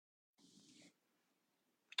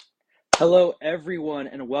Hello, everyone,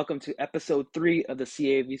 and welcome to episode 3 of the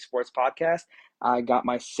CAV Sports Podcast. I got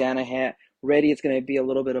my Santa hat ready. It's going to be a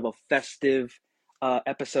little bit of a festive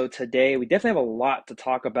episode today. We definitely have a lot to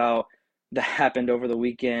talk about that happened over the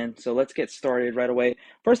weekend, so let's get started right away.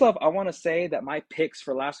 First off, I want to say that my picks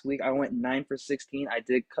for last week, I went 9 for 16. I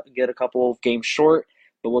did get a couple of games short,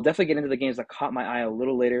 but we'll definitely get into the games that caught my eye a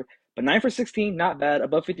little later. But 9 for 16, not bad,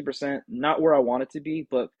 above 50%, not where I want it to be,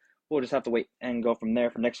 but we'll just have to wait and go from there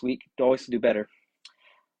for next week to always do better.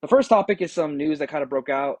 The first topic is some news that kind of broke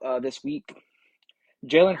out this week.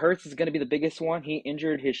 Jalen Hurts is going to be the biggest one. He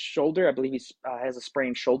injured his shoulder. I believe he has a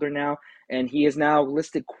sprained shoulder now, and he is now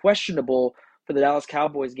listed questionable for the Dallas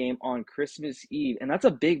Cowboys game on Christmas Eve. And that's a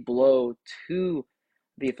big blow to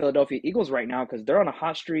the Philadelphia Eagles right now because they're on a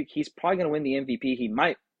hot streak. He's probably going to win the MVP. He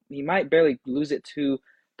might barely lose it to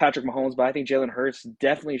Patrick Mahomes, but I think Jalen Hurts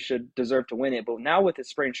definitely should deserve to win it. But now with his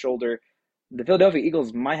sprained shoulder, the Philadelphia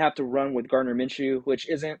Eagles might have to run with Gardner Minshew, which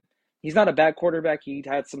isn't he's not a bad quarterback. He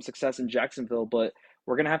had some success in Jacksonville, but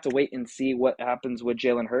we're going to have to wait and see what happens with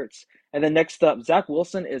Jalen Hurts. And then next up, Zach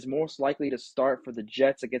Wilson is most likely to start for the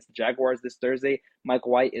Jets against the Jaguars this Thursday. Mike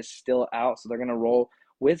White is still out, so they're going to roll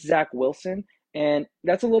with Zach Wilson. And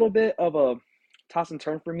that's a little bit of a toss and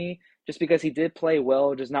turn for me just because he did play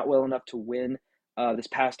well, just not well enough to win this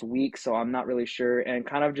past week. So I'm not really sure. And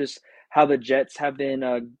kind of just how the Jets have been,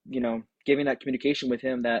 giving that communication with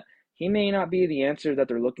him that he may not be the answer that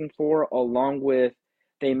they're looking for, along with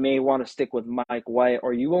they may want to stick with Mike White,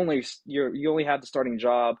 or you only have the starting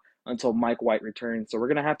job until Mike White returns. So we're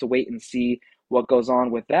gonna have to wait and see what goes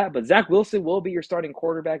on with that. But Zach Wilson will be your starting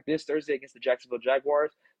quarterback this Thursday against the Jacksonville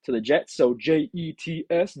Jaguars to the Jets. So Jets,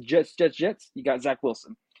 Jets, Jets, Jets. You got Zach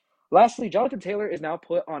Wilson. Lastly, Jonathan Taylor is now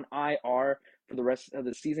put on IR for the rest of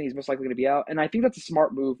the season. He's most likely going to be out, and I think that's a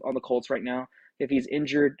smart move on the Colts right now. If he's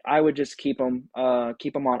injured, I would just keep him on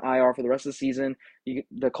IR for the rest of the season.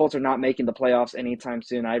 The Colts are not making the playoffs anytime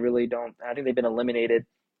soon. I really don't. I think they've been eliminated.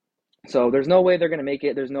 So there's no way they're going to make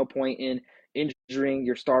it. There's no point in injuring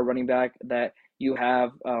your star running back that you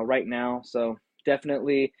have right now. So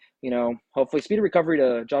definitely, hopefully speedy recovery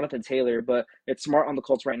to Jonathan Taylor, but it's smart on the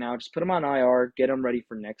Colts right now. Just put him on IR, get him ready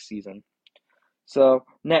for next season. So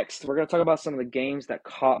next, we're going to talk about some of the games that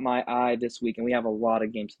caught my eye this week, and we have a lot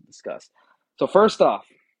of games to discuss. So first off,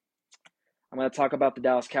 I'm going to talk about the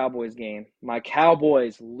Dallas Cowboys game. My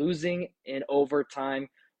Cowboys losing in overtime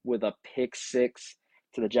with a pick six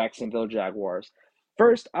to the Jacksonville Jaguars.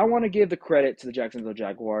 First, I want to give the credit to the Jacksonville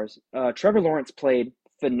Jaguars. Trevor Lawrence played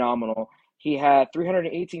phenomenal. He had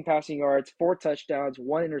 318 passing yards, 4 touchdowns,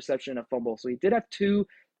 1 interception, and a fumble. So he did have 2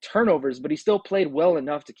 turnovers, but he still played well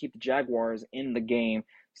enough to keep the Jaguars in the game.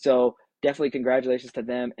 So definitely congratulations to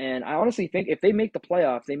them. And I honestly think if they make the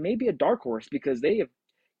playoffs, they may be a dark horse because they have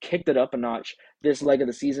kicked it up a notch this leg of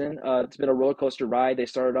the season. It's been a roller coaster ride. They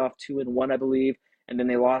started off 2-1, I believe, and then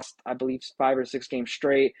they lost, I believe, 5 or 6 games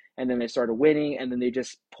straight, and then they started winning, and then they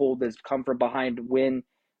just pulled this come from behind win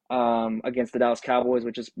against the Dallas Cowboys,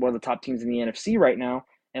 which is one of the top teams in the NFC right now.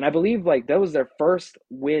 And I believe that was their first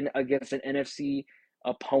win against an NFC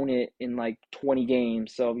opponent in 20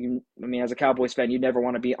 games. So as a Cowboys fan, you never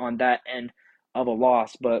want to be on that end of a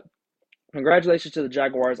loss. But congratulations to the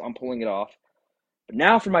Jaguars on pulling it off. But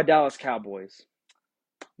now for my Dallas Cowboys.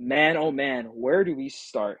 Man, oh man, where do we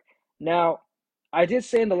start? Now, I did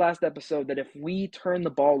say in the last episode that if we turn the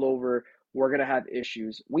ball over, we're going to have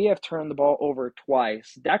issues. We have turned the ball over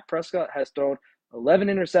twice. Dak Prescott has thrown 11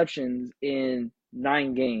 interceptions in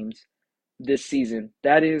 9 games this season.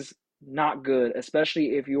 That is not good,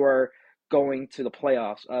 especially if you are going to the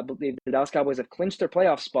playoffs. I believe the Dallas Cowboys have clinched their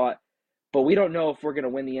playoff spot, but we don't know if we're going to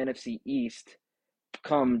win the NFC East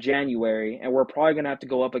come January, and we're probably going to have to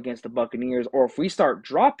go up against the Buccaneers, or if we start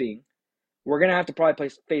dropping, we're going to have to probably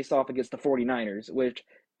face off against the 49ers, which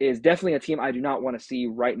is definitely a team I do not want to see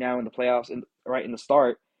right now in the playoffs and right in the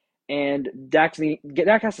start. And Dak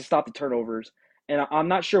has to stop the turnovers, and I'm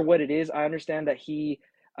not sure what it is. I understand that he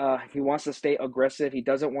wants to stay aggressive. He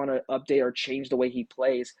doesn't want to update or change the way he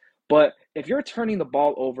plays. But if you're turning the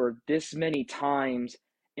ball over this many times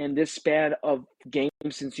in this span of games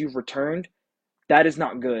since you've returned, that is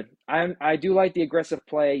not good. I do like the aggressive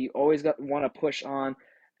play. You always want to push on,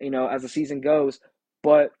 as the season goes,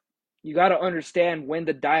 but you got to understand when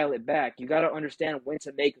to dial it back. You got to understand when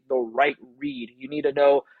to make the right read. You need to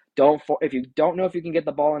know if you don't know if you can get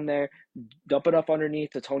the ball in there, dump it up underneath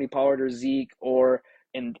to Tony Pollard or Zeke, or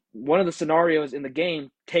in one of the scenarios in the game,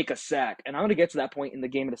 take a sack. And I'm going to get to that point in the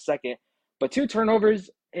game in a second. But 2 turnovers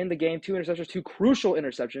in the game, 2 interceptions, 2 crucial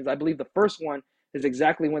interceptions. I believe the first one is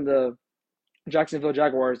exactly when the Jacksonville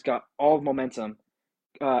Jaguars got all momentum,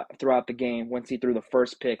 throughout the game once he threw the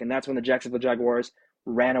first pick, and that's when the Jacksonville Jaguars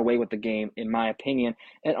ran away with the game, in my opinion.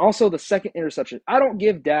 And also the second interception. I don't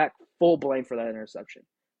give Dak full blame for that interception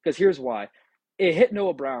because here's why. It hit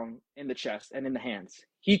Noah Brown in the chest and in the hands.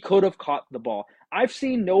 He could have caught the ball. I've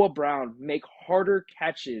seen Noah Brown make harder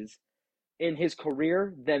catches in his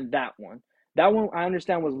career than that one. That one I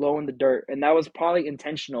understand was low in the dirt, and that was probably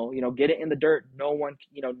intentional. Get it in the dirt. No one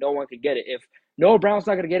could get it. If Noah Brown's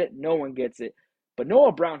not gonna get it, no one gets it. But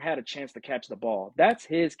Noah Brown had a chance to catch the ball. That's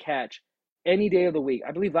his catch any day of the week.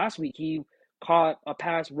 I believe last week he caught a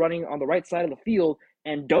pass running on the right side of the field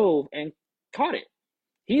and dove and caught it.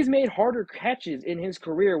 He's made harder catches in his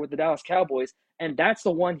career with the Dallas Cowboys, and that's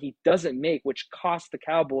the one he doesn't make, which cost the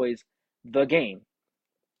Cowboys the game.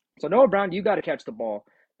 So Noah Brown, you got to catch the ball.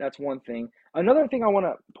 That's one thing. Another thing I want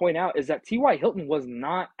to point out is that T.Y. Hilton was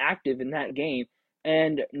not active in that game.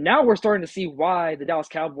 And now we're starting to see why the Dallas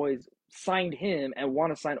Cowboys signed him and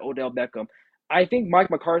want to sign Odell Beckham. I think Mike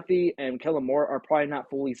McCarthy and Kellen Moore are probably not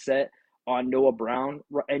fully set on Noah Brown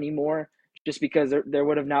anymore, just because there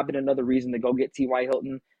would have not been another reason to go get T.Y.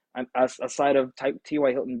 Hilton, aside of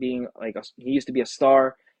T.Y. Hilton being he used to be a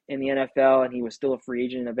star in the NFL and he was still a free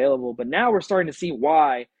agent and available. But now we're starting to see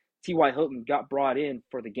why T.Y. Hilton got brought in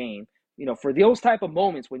for the game. For those type of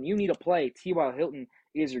moments when you need a play, T.Y. Hilton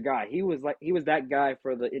is your guy. He was that guy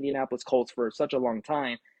for the Indianapolis Colts for such a long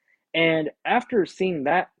time. And after seeing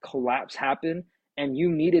that collapse happen and you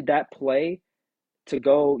needed that play to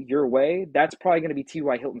go your way, that's probably going to be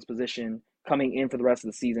T.Y. Hilton's position coming in for the rest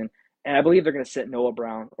of the season. And I believe they're going to sit Noah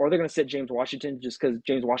Brown or they're going to sit James Washington just because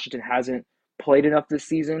James Washington hasn't played enough this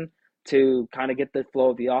season to kind of get the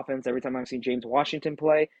flow of the offense. Every time I've seen James Washington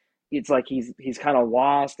play, it's like he's kind of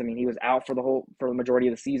lost. I mean, he was out for the majority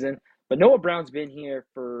of the season. But Noah Brown's been here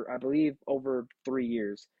for, I believe, over 3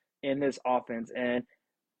 years in this offense, and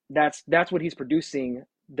that's what he's producing.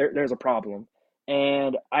 There's a problem,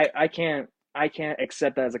 and I can't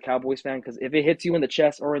accept that as a Cowboys fan because if it hits you in the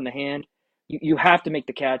chest or in the hand, you have to make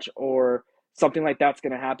the catch or something like that's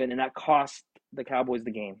going to happen, and that costs the Cowboys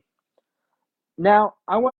the game. Now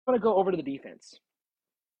I want to go over to the defense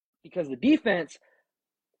because the defense.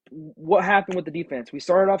 What happened with the defense? We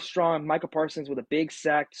started off strong. Micah Parsons with a big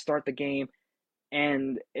sack to start the game,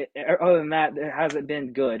 and other than that, it hasn't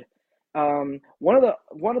been good. One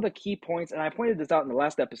of the key points, and I pointed this out in the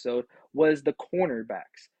last episode, was the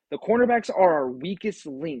cornerbacks. The cornerbacks are our weakest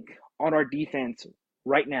link on our defense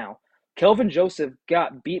right now. Kelvin Joseph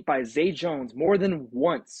got beat by Zay Jones more than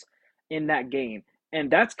once in that game,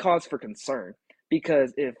 and that's cause for concern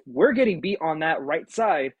because if we're getting beat on that right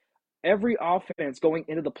side, every offense going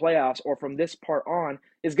into the playoffs or from this part on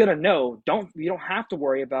is gonna know you don't have to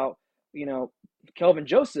worry about Kelvin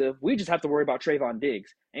Joseph. We just have to worry about Trayvon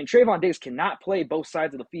Diggs, and Trayvon Diggs cannot play both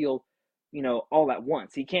sides of the field, all at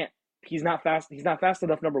once. He can't. He's not fast. He's not fast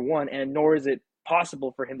enough. Number one, and nor is it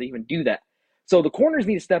possible for him to even do that. So the corners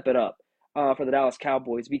need to step it up for the Dallas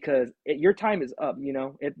Cowboys because your time is up.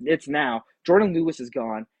 It's now. Jordan Lewis is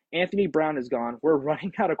gone. Anthony Brown is gone. We're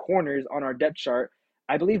running out of corners on our depth chart.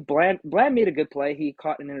 I believe Bland made a good play. He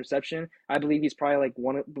caught an interception. I believe he's probably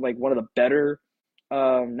one of the better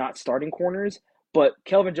not starting corners. But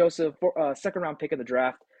Kelvin Joseph, second round pick of the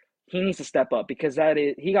draft, he needs to step up because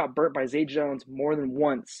he got burnt by Zay Jones more than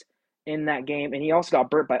once in that game, and he also got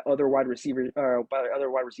burnt by other wide receivers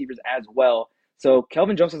as well. So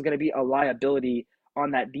Kelvin Joseph is going to be a liability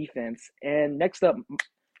on that defense. And next up,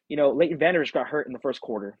 Leighton Vander Esch got hurt in the first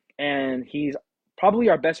quarter, and he's probably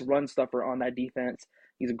our best run stuffer on that defense.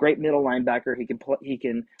 He's a great middle linebacker. He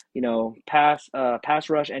can pass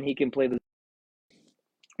rush, and he can play the.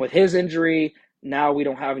 With his injury, now we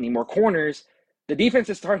don't have any more corners. The defense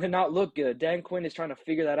is starting to not look good. Dan Quinn is trying to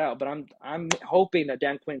figure that out, but I'm hoping that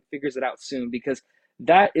Dan Quinn figures it out soon because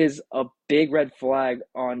that is a big red flag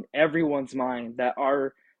on everyone's mind that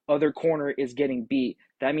our other corner is getting beat.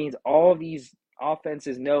 That means all these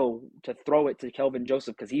offenses know to throw it to Kelvin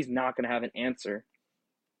Joseph because he's not going to have an answer.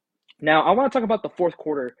 Now, I want to talk about the fourth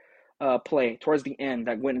quarter play towards the end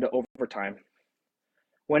that went into overtime.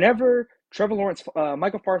 Whenever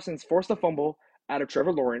Micah Parsons forced a fumble out of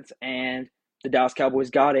Trevor Lawrence, and the Dallas Cowboys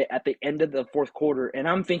got it at the end of the fourth quarter, and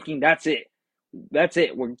I'm thinking, that's it.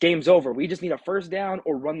 Game's over. We just need a first down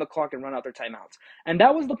or run the clock and run out their timeouts. And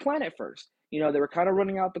that was the plan at first. They were kind of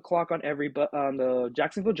running out the clock on the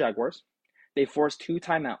Jacksonville Jaguars. They forced 2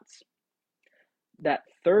 timeouts. That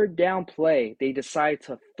third down play, they decide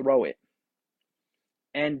to throw it.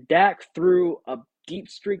 And Dak threw a deep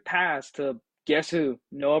streak pass to guess who?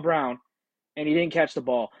 Noah Brown. And he didn't catch the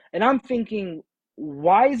ball. And I'm thinking,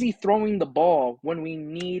 why is he throwing the ball when we need to run out their timeouts? Either take the sack, or run the clock and run out their timeouts. And that was the plan at first. They were kind of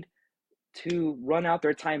running out the clock on the Jacksonville Jaguars. They forced 2 timeouts. That third down play, they decide to throw it. And Dak threw a deep streak pass to guess who? Noah Brown. And he didn't catch the ball. And I'm thinking, why is he throwing the ball when we need to run out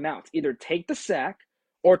their timeouts? Either take the sack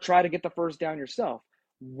or try to get the first down yourself.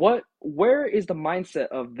 Where is the mindset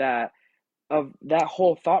of that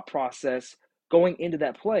whole thought process going into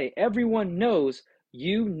that play? Everyone knows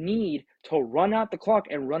you need to run out the clock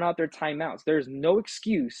and run out their timeouts. There's no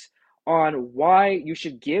excuse on why you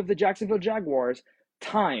should give the Jacksonville Jaguars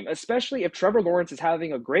time, especially if Trevor Lawrence is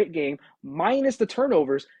having a great game, minus the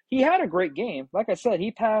turnovers. He had a great game. Like I said,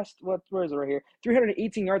 he passed, where is it right here?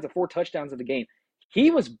 318 yards and 4 touchdowns in the game. He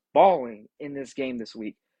was balling in this game this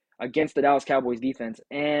week against the Dallas Cowboys defense.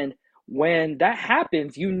 And when that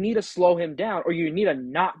happens, you need to slow him down or you need to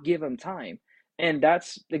not give him time. And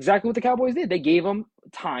that's exactly what the Cowboys did. They gave him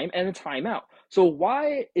time and a timeout. So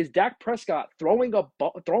why is Dak Prescott throwing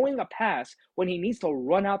a pass when he needs to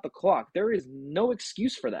run out the clock? There is no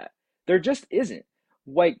excuse for that. There just isn't.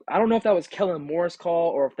 Like, I don't know if that was Kellen Moore's call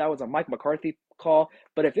or if that was a Mike McCarthy call,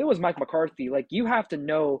 but if it was Mike McCarthy, like, you have to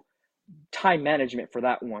know time management for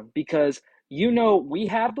that one, because we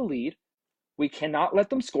have the lead. We cannot let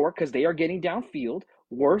them score because they are getting downfield.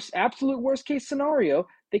 Absolute worst case scenario,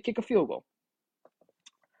 they kick a field goal.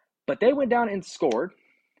 But they went down and scored,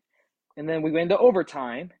 and then we went into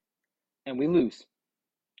overtime, and we lose.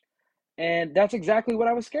 And that's exactly what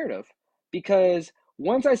I was scared of, because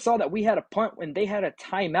once I saw that we had a punt when they had a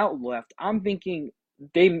timeout left, I'm thinking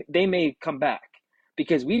they may come back,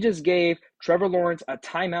 because we just gave Trevor Lawrence a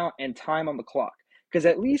timeout and time on the clock. Because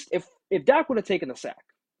at least if Dak would have taken the sack,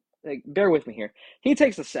 like, bear with me here, he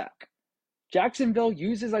takes a sack. Jacksonville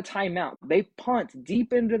uses a timeout. They punt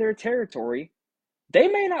deep into their territory. They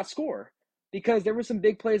may not score because there were some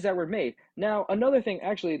big plays that were made. Now, another thing,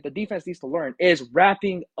 actually, the defense needs to learn is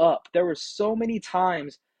wrapping up. There were so many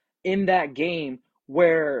times in that game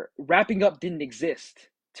where wrapping up didn't exist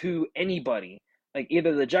to anybody, like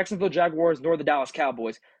either the Jacksonville Jaguars nor the Dallas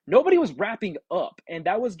Cowboys. Nobody was wrapping up, and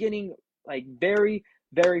that was getting, like, very,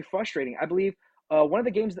 very frustrating. I believe one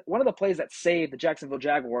of the plays that saved the Jacksonville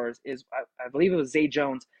Jaguars is, I believe it was Zay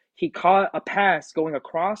Jones. He caught a pass going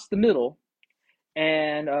across the middle,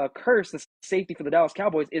 and Curse, the safety for the Dallas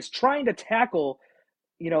Cowboys, is trying to tackle,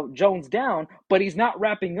 Jones down, but he's not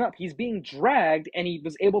wrapping up. He's being dragged, and he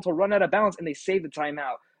was able to run out of bounds, and they save the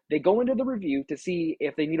timeout. They go into the review to see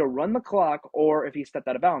if they need to run the clock or if he stepped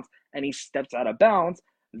out of bounds, and he steps out of bounds,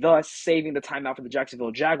 thus saving the timeout for the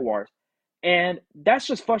Jacksonville Jaguars. And that's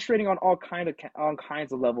just frustrating on all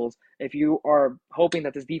kinds of levels if you are hoping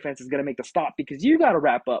that this defense is going to make the stop, because you got to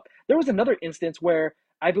wrap up. There was another instance where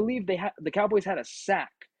I believe the Cowboys had a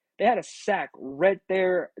sack. They had a sack right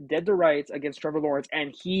there, dead to rights, against Trevor Lawrence,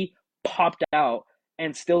 and he popped out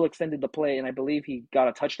and still extended the play, and I believe he got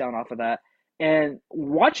a touchdown off of that. And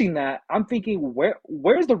watching that, I'm thinking,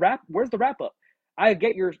 where's the wrap up? I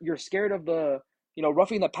get you're scared of the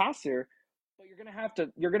roughing the passer, but you're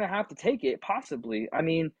gonna have to take it possibly. I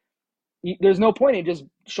mean, there's no point in just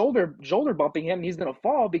shoulder bumping him. He's gonna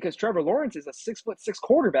fall because Trevor Lawrence is a 6'6"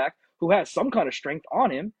 quarterback who has some kind of strength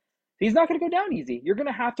on him. He's not gonna go down easy. You're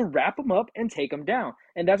gonna have to wrap him up and take him down,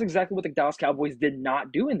 and that's exactly what the Dallas Cowboys did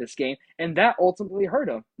not do in this game, and that ultimately hurt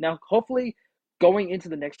them. Now, hopefully, going into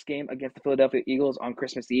the next game against the Philadelphia Eagles on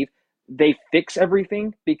Christmas Eve, they fix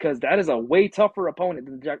everything, because that is a way tougher opponent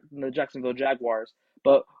than the Jacksonville Jaguars.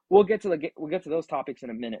 But we'll get to those topics in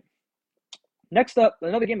a minute. Next up,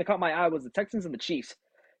 another game that caught my eye was the Texans and the Chiefs.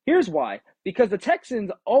 Here's why. Because the Texans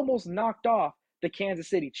almost knocked off the Kansas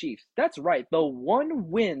City Chiefs. That's right. The one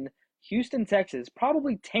win Houston Texans,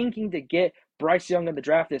 probably tanking to get Bryce Young in the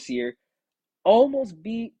draft this year, almost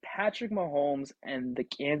beat Patrick Mahomes and the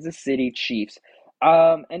Kansas City Chiefs.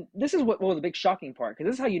 And this is what was a big shocking part, because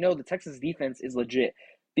this is how you know the Texans defense is legit.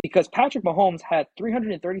 Because Patrick Mahomes had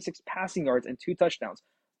 336 passing yards and 2 touchdowns.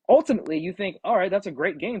 Ultimately, you think, all right, that's a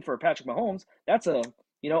great game for Patrick Mahomes. That's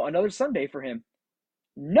another Sunday for him.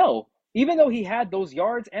 No, even though he had those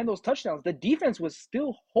yards and those touchdowns, the defense was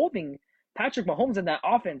still holding Patrick Mahomes and that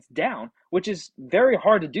offense down, which is very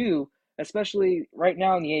hard to do, especially right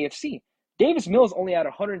now in the AFC. Davis Mills only had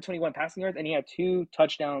 121 passing yards and he had 2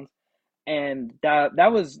 touchdowns, and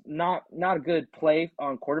that was not a good play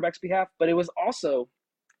on quarterback's behalf, but it was also,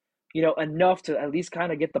 enough to at least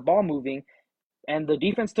kind of get the ball moving. And the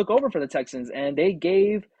defense took over for the Texans, and they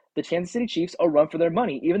gave the Kansas City Chiefs a run for their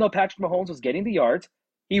money. Even though Patrick Mahomes was getting the yards,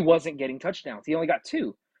 he wasn't getting touchdowns. He only got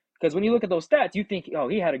 2. Because when you look at those stats, you think, oh,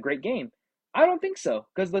 he had a great game. I don't think so,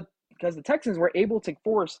 because the Texans were able to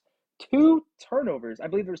force 2 turnovers. I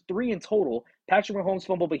believe there's 3 in total. Patrick Mahomes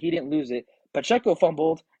fumbled, but he didn't lose it. Pacheco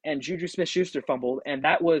fumbled, and Juju Smith-Schuster fumbled, and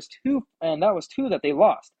that was 2 that they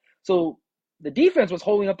lost. So the defense was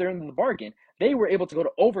holding up their end of the bargain. They were able to go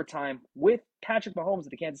to overtime with Patrick Mahomes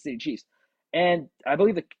of the Kansas City Chiefs. And I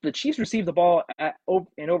believe the Chiefs received the ball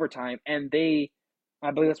in overtime, and they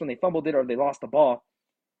I believe that's when they fumbled it or they lost the ball.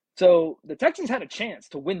 So the Texans had a chance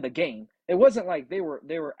to win the game. It wasn't like they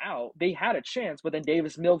were out. They had a chance, but then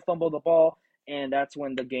Davis Mills fumbled the ball, and that's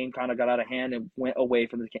when the game kind of got out of hand and went away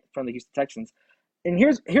from the Houston Texans. And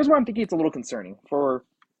here's where I'm thinking it's a little concerning for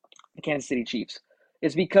the Kansas City Chiefs.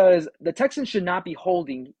 Is because the Texans should not be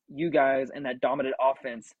holding you guys and that dominant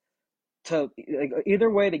offense to like either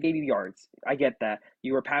way they gave you yards. I get that.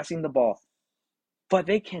 You were passing the ball, but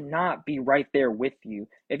they cannot be right there with you.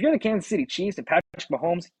 If you're the Kansas City Chiefs and Patrick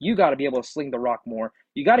Mahomes, you got to be able to sling the rock more.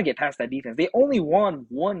 You got to get past that defense. They only won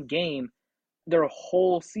one game their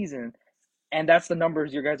whole season, and that's the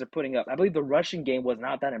numbers you guys are putting up. I believe the rushing game was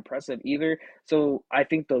not that impressive either. So I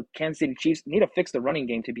think the Kansas City Chiefs need to fix the running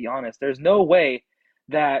game, to be honest. There's no way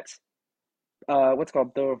that what's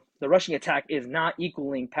called the rushing attack is not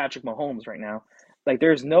equaling Patrick Mahomes right now. Like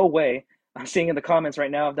there's no way. I'm seeing in the comments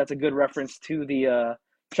right now if that's a good reference to the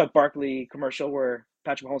Chuck Barkley commercial where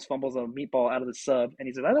Patrick Mahomes fumbles a meatball out of the sub, and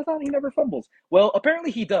he says, "I thought he never fumbles." Well,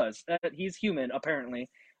 apparently he does. He's human. Apparently,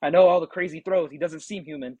 I know all the crazy throws. He doesn't seem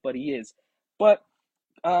human, but he is. But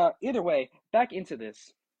either way, back into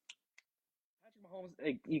this. Patrick Mahomes,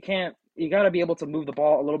 like, you got to be able to move the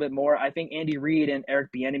ball a little bit more. I think Andy Reid and Eric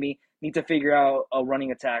Bieniemy need to figure out a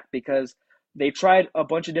running attack because they tried a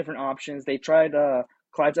bunch of different options. They tried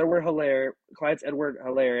Clyde's Edward Hilaire,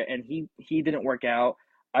 and he didn't work out.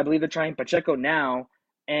 I believe they're trying Pacheco now,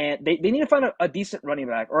 and they need to find a decent running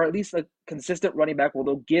back or at least a consistent running back where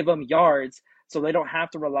they'll give them yards so they don't have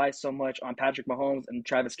to rely so much on Patrick Mahomes and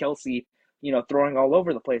Travis Kelsey, throwing all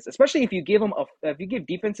over the place. Especially if you give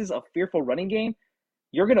defenses a fearful running game,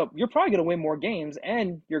 you're probably gonna win more games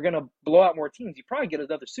and you're gonna blow out more teams. You probably get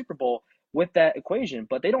another Super Bowl with that equation,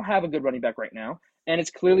 but they don't have a good running back right now, and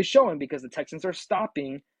it's clearly showing because the Texans are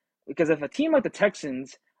stopping. Because if a team like the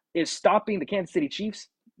Texans is stopping the Kansas City Chiefs,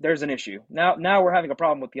 there's an issue. Now we're having a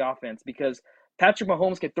problem with the offense because Patrick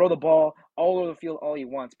Mahomes can throw the ball all over the field all he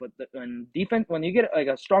wants, but when you get like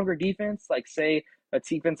a stronger defense, like say a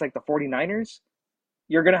defense like the 49ers,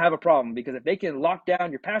 you're going to have a problem because if they can lock down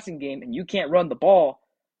your passing game and you can't run the ball,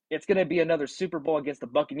 it's going to be another Super Bowl against the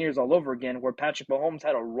Buccaneers all over again where Patrick Mahomes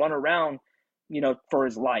had to run around, for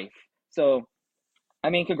his life. So, I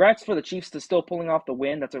mean, congrats for the Chiefs to still pulling off the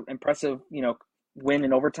win. That's an impressive, win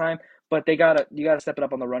in overtime, but you got to step it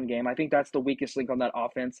up on the run game. I think that's the weakest link on that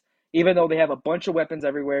offense. Even though they have a bunch of weapons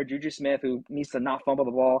everywhere, Juju Smith, who needs to not fumble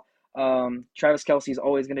the ball, Travis Kelsey is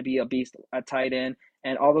always going to be a beast at tight end,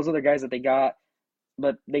 and all those other guys that they got,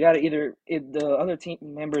 but they got to the other team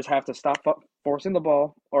members have to stop forcing the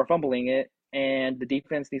ball or fumbling it, and the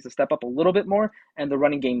defense needs to step up a little bit more, and the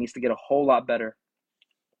running game needs to get a whole lot better.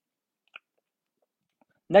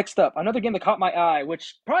 Next up, another game that caught my eye,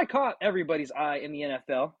 which probably caught everybody's eye in the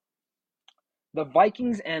NFL, the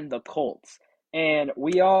Vikings and the Colts. And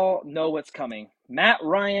we all know what's coming. Matt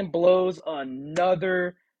Ryan blows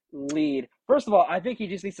another lead. First of all, I think he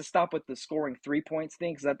just needs to stop with the scoring 3 points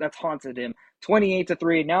thing because that's haunted him.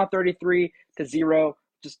 28-3, now 33-0.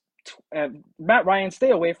 Just Matt Ryan,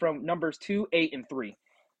 stay away from numbers 2, 8, and 3.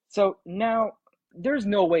 So now there's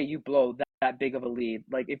no way you blow that big of a lead.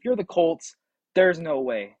 Like if you're the Colts, there's no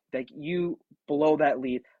way that you blow that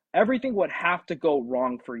lead. Everything would have to go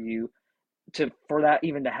wrong for you for that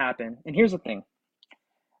even to happen. And here's the thing.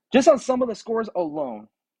 Just on some of the scores alone,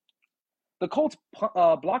 the Colts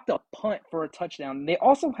blocked a punt for a touchdown. They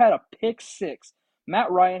also had a pick six.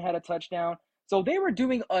 Matt Ryan had a touchdown. So they were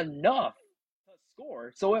doing enough to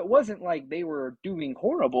score. So it wasn't like they were doing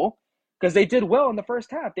horrible because they did well in the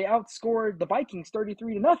first half. They outscored the Vikings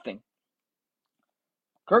 33-0.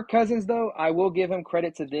 Kirk Cousins, though, I will give him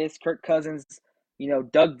credit to this. Kirk Cousins,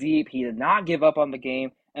 dug deep. He did not give up on the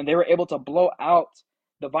game, and they were able to blow out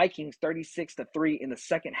the Vikings 36-3 in the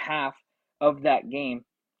second half of that game.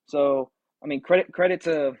 So, I mean, credit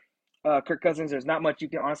to Kirk Cousins. There's not much you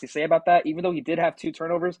can honestly say about that. Even though he did have 2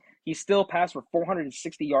 turnovers, he still passed for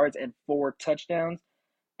 460 yards and 4 touchdowns,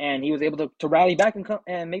 and he was able to rally back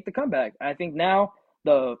and make the comeback. I think now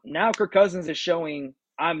Kirk Cousins is showing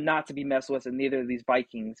I'm not to be messed with in neither of these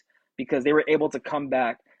Vikings because they were able to come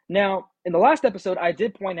back. Now, in the last episode, I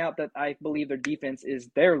did point out that I believe their defense is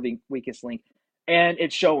their weakest link, and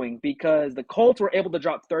it's showing because the Colts were able to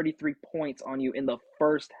drop 33 points on you in the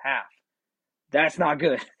first half. That's not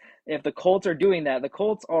good. If the Colts are doing that, the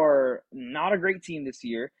Colts are not a great team this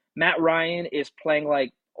year. Matt Ryan is playing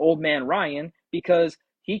like old man Ryan because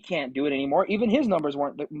he can't do it anymore. Even his numbers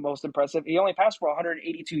weren't the most impressive. He only passed for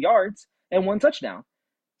 182 yards and 1 touchdown.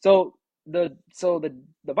 So the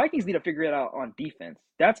Vikings need to figure it out on defense.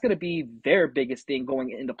 That's going to be their biggest thing going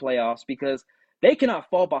into playoffs because they cannot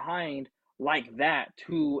fall behind like that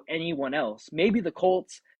to anyone else. Maybe the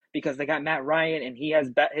Colts because they got Matt Ryan and he has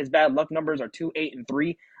his bad luck numbers are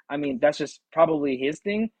 2-8-3. I mean, that's just probably his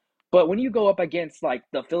thing. But when you go up against like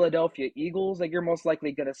the Philadelphia Eagles, like you're most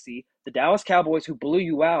likely going to see the Dallas Cowboys who blew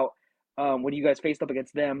you out when you guys faced up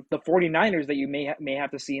against them, the 49ers that you may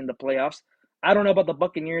have to see in the playoffs. I don't know about the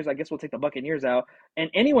Buccaneers. I guess we'll take the Buccaneers out.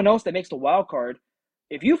 And anyone else that makes the wild card,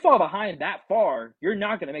 if you fall behind that far, you're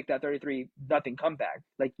not going to make that 33 nothing comeback.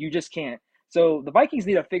 Like you just can't. So the Vikings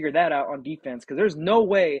need to figure that out on defense because there's no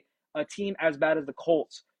way a team as bad as the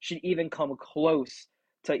Colts should even come close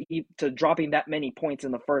to dropping that many points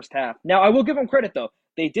in the first half. Now, I will give them credit though.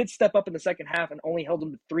 They did step up in the second half and only held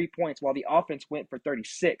them to 3 points while the offense went for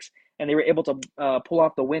 36, and they were able to pull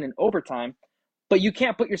off the win in overtime. But you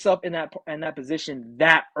can't put yourself in that position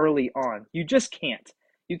that early on. You just can't.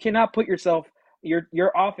 You cannot put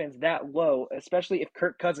your offense that low, especially if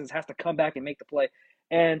Kirk Cousins has to come back and make the play.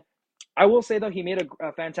 And I will say though, he made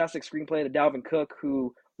a fantastic screenplay to Dalvin Cook,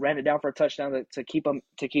 who ran it down for a touchdown to keep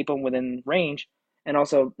him within range, and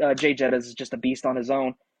also Jay Jetta is just a beast on his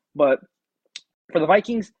own. But for the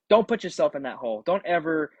Vikings, don't put yourself in that hole. Don't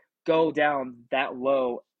ever go down that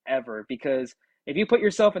low ever because if you put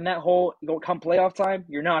yourself in that hole, come playoff time,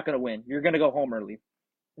 you're not going to win. You're going to go home early.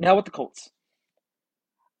 Now with the Colts,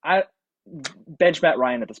 I bench Matt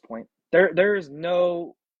Ryan at this point. There is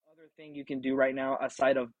no other thing you can do right now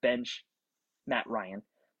aside of bench Matt Ryan.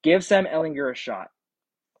 Give Sam Ellinger a shot.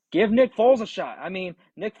 Give Nick Foles a shot. I mean,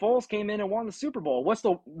 Nick Foles came in and won the Super Bowl.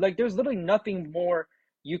 There's literally nothing more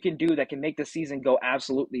you can do that can make the season go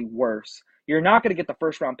absolutely worse. You're not going to get the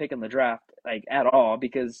first round pick in the draft like at all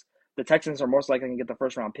because the Texans are most likely going to get the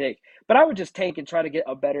first round pick. But I would just take and try to get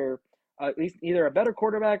a better, at least either a better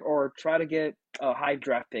quarterback or try to get a high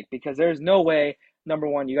draft pick because there's no way, number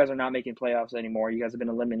one, you guys are not making playoffs anymore. You guys have been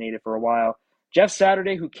eliminated for a while. Jeff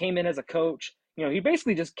Saturday, who came in as a coach, he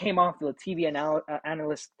basically just came off the TV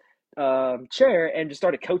analyst chair and just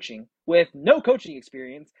started coaching with no coaching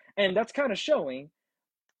experience, and that's kind of showing.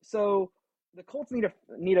 So the Colts need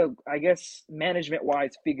to I guess management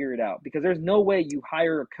wise figure it out because there's no way you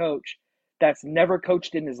hire a coach that's never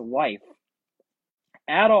coached in his life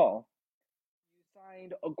at all. You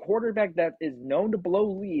signed a quarterback that is known to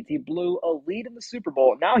blow leads. He blew a lead in the Super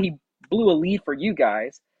Bowl. Now he blew a lead for you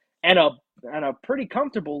guys, and a pretty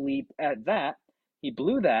comfortable lead at that. He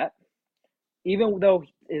blew that, even though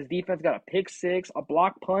his defense got a pick six, a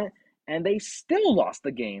block punt, and they still lost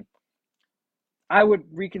the game. I would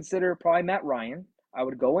reconsider probably Matt Ryan. I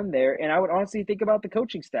would go in there, and I would honestly think about the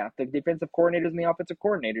coaching staff, the defensive coordinators and the offensive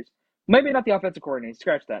coordinators. Maybe not the offensive coordinators.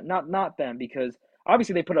 Scratch that. Not them because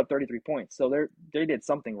obviously they put up 33 points, so they did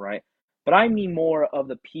something right. But I mean more of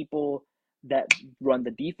the people that run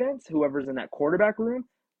the defense, whoever's in that quarterback room.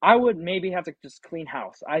 I would maybe have to just clean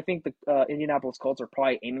house. I think the Indianapolis Colts are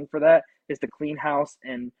probably aiming for that, is to clean house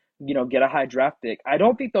and get a high draft pick. I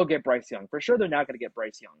don't think they'll get Bryce Young. For sure, they're not going to get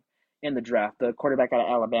Bryce Young in the draft, the quarterback out of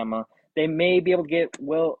Alabama. They may be able to get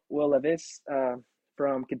Will Levis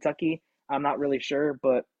from Kentucky. I'm not really sure,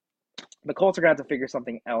 but the Colts are going to have to figure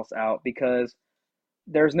something else out because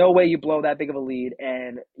there's no way you blow that big of a lead.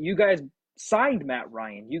 And you guys signed Matt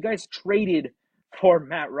Ryan. You guys traded for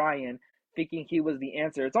Matt Ryan thinking he was the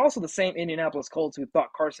answer. It's also the same Indianapolis Colts who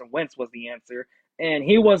thought Carson Wentz was the answer, and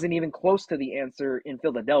he wasn't even close to the answer in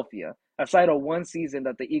Philadelphia, aside of one season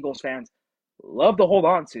that the Eagles fans love to hold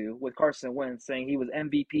on to with Carson Wentz saying he was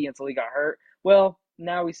MVP until he got hurt. Well,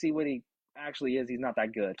 now we see what he actually is. He's not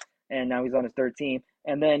that good. And now he's on his third team.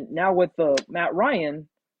 And then now with Matt Ryan,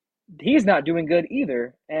 he's not doing good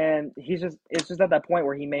either. And it's just at that point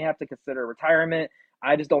where he may have to consider retirement.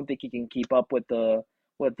 I just don't think he can keep up with the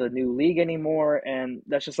new league anymore. And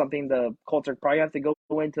that's just something the Colts are probably have to go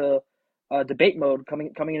into debate mode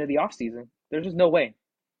coming into the offseason. There's just no way.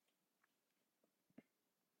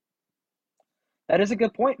 That is a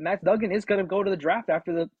good point. Max Duggan is going to go to the draft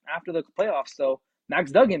after the playoffs, so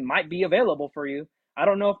Max Duggan might be available for you. I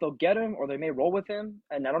don't know if they'll get him or they may roll with him,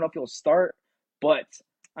 and I don't know if he'll start. But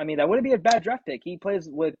I mean, that wouldn't be a bad draft pick. He plays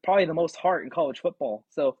with probably the most heart in college football,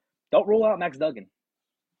 so don't rule out Max Duggan.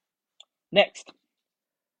 Next,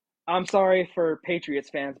 I'm sorry for Patriots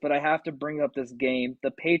fans, but I have to bring up this game: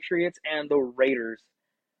 the Patriots and the Raiders.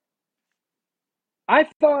 I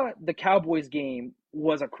thought the Cowboys game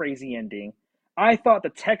was a crazy ending. I thought the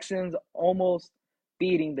Texans almost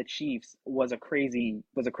beating the Chiefs was a crazy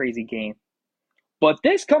game. But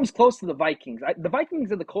this comes close to the Vikings. The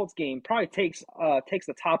Vikings and the Colts game probably takes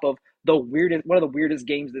the top of the weirdest one of the weirdest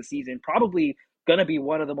games this season. Probably gonna be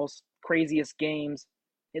one of the most craziest games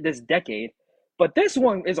in this decade. But this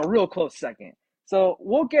one is a real close second. So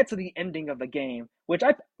we'll get to the ending of the game, which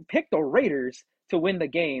I picked the Raiders to win the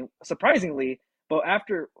game, surprisingly. But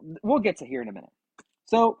after, we'll get to here in a minute.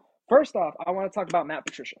 So, first off, I want to talk about Matt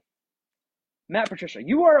Patricia. Matt Patricia,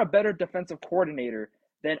 you are a better defensive coordinator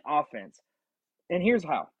than offense. And here's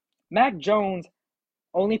how. Mac Jones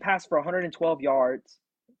only passed for 112 yards,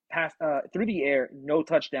 passed through the air, no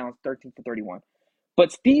touchdowns, 13 for 31.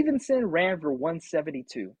 But Stevenson ran for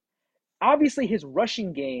 172. Obviously, his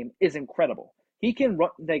rushing game is incredible. He can run,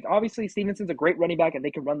 like, obviously, Stevenson's a great running back and they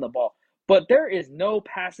can run the ball. But there is no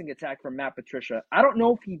passing attack from Matt Patricia. I don't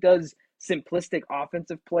know if he does simplistic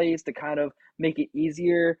offensive plays to kind of make it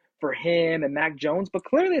easier for him and Mac Jones, but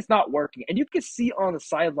clearly it's not working. And you can see on the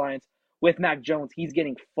sidelines with Mac Jones, he's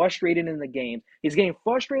getting frustrated in the game. He's getting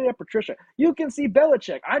frustrated at Patricia. You can see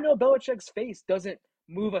Belichick. I know Belichick's face doesn't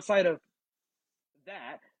move aside of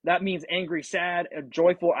that means angry, sad,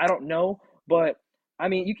 joyful. I don't know, but I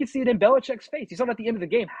mean, you can see it in Belichick's face. You saw at the end of the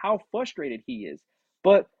game how frustrated he is.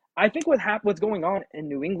 But I think what's going on in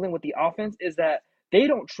New England with the offense is that they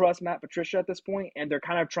don't trust Matt Patricia at this point, and they're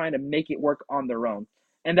kind of trying to make it work on their own.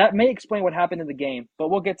 And that may explain what happened in the game, but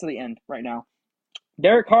we'll get to the end right now.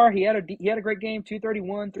 Derek Carr, he had a great game,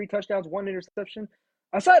 231, 3 touchdowns, 1 interception.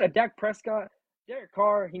 Aside of Dak Prescott, Derek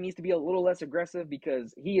Carr, he needs to be a little less aggressive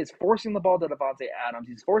because he is forcing the ball to Davante Adams.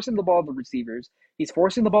 He's forcing the ball to receivers. He's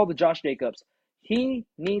forcing the ball to Josh Jacobs. He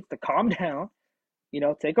needs to calm down,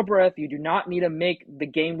 take a breath. You do not need to make the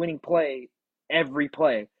game-winning play every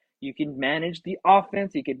play. You can manage the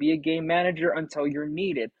offense. You can be a game manager until you're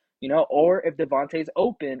needed, or if Davante's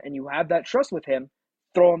open and you have that trust with him,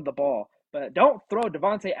 throw him the ball. But don't throw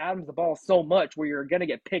Davante Adams the ball so much where you're going to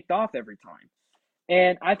get picked off every time.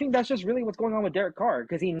 And I think that's just really what's going on with Derek Carr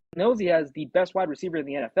because he knows he has the best wide receiver in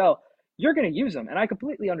the NFL. You're going to use him, and I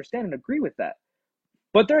completely understand and agree with that.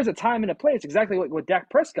 But there's a time and a place, exactly like with Dak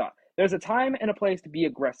Prescott. There's a time and a place to be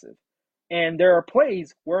aggressive. And there are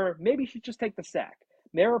plays where maybe you should just take the sack.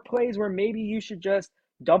 There are plays where maybe you should just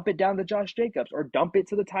dump it down to Josh Jacobs or dump it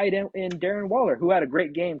to the tight end in Darren Waller, who had a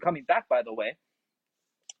great game coming back, by the way.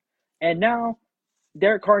 And now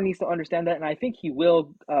Derek Carr needs to understand that, and I think he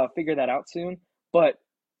will figure that out soon. But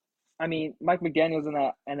I mean, Mike McDaniel's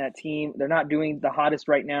in that team. They're not doing the hottest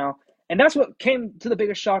right now, and that's what came to the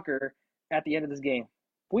biggest shocker at the end of this game.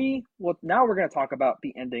 Now we're going to talk about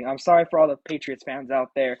the ending. I'm sorry for all the Patriots fans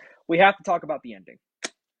out there. We have to talk about the ending. I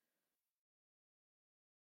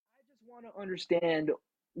just want to understand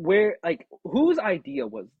whose idea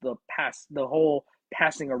was the whole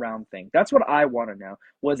passing around thing. That's what I want to know.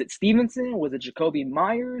 Was it Stevenson? Was it Jakobi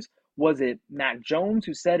Meyers? Was it Mac Jones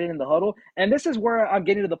who said it in the huddle? And this is where I'm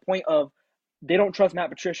getting to the point of they don't trust Matt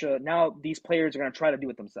Patricia. Now these players are going to try to do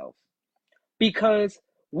it themselves. Because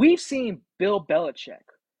we've seen Bill Belichick,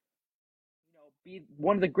 be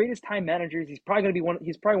one of the greatest time managers. He's probably one of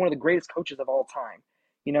the greatest coaches of all time.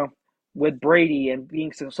 You know, with Brady and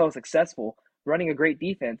being so successful, running a great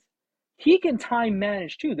defense. He can time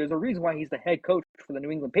manage too. There's a reason why he's the head coach for the New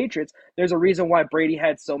England Patriots. There's a reason why Brady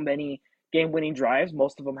had so many game-winning drives.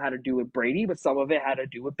 Most of them had to do with Brady, but some of it had to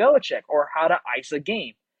do with Belichick or how to ice a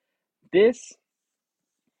game. This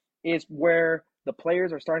is where the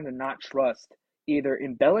players are starting to not trust either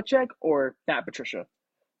in Belichick or Matt Patricia.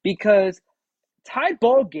 Because tied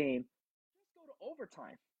ball game, just go to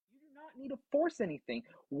overtime. You do not need to force anything.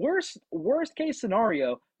 Worst case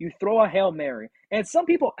scenario, you throw a Hail Mary. And some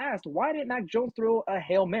people asked, why didn't Mac Jones throw a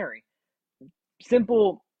Hail Mary?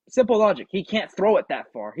 Simple logic. He can't throw it that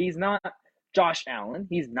far. He's not Josh Allen.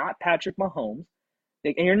 He's not Patrick Mahomes.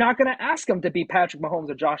 And you're not going to ask him to be Patrick Mahomes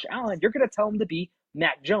or Josh Allen. You're going to tell him to be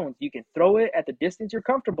Mac Jones. You can throw it at the distance you're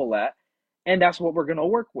comfortable at, and that's what we're going to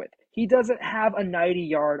work with. He doesn't have a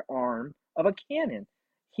 90-yard arm of a cannon.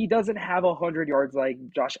 He doesn't have 100 yards like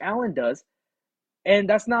Josh Allen does, and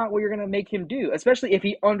that's not what you're going to make him do, especially if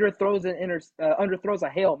he underthrows a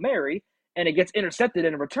Hail Mary and it gets intercepted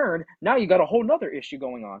in return. Now you got a whole nother issue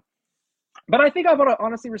going on. But I think I've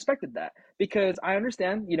honestly respected that because I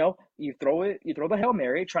understand, you throw the Hail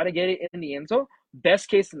Mary, try to get it in the end zone. Best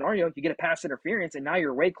case scenario, you get a pass interference, and now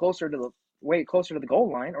you're way closer to the goal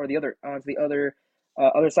line or the other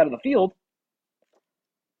side of the field.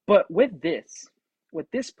 But with this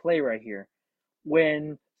play right here,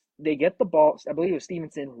 when they get the ball, I believe it was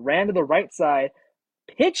Stevenson, ran to the right side,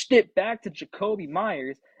 pitched it back to Jakobi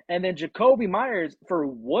Meyers, and then Jakobi Meyers, for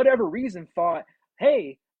whatever reason, thought,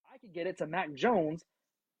 hey, I could get it to Mac Jones,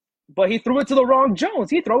 but he threw it to the wrong Jones.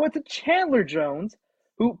 He threw it to Chandler Jones,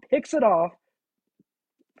 who picks it off,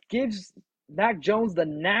 gives Mac Jones the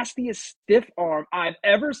nastiest stiff arm I've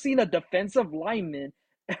ever seen a defensive lineman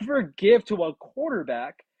ever give to a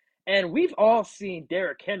quarterback. And we've all seen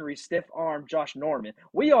Derrick Henry stiff arm Josh Norman.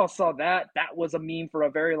 We all saw that. That was a meme for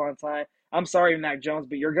a very long time. I'm sorry, Mac Jones,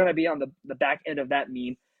 but you're going to be on the back end of that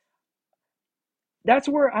meme. That's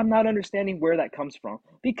where I'm not understanding where that comes from.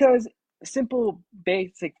 Because simple,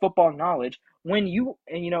 basic football knowledge, when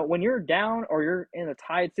you're down or you're in a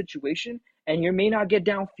tied situation and you may not get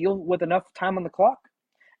downfield with enough time on the clock,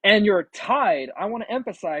 and you're tied, I want to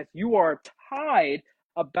emphasize you are tied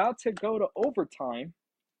about to go to overtime,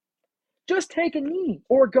 just take a knee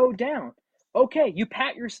or go down. Okay, you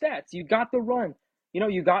pat your stats. You got the run.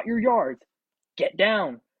 You got your yards. Get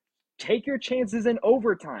down. Take your chances in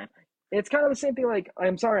overtime. It's kind of the same thing like,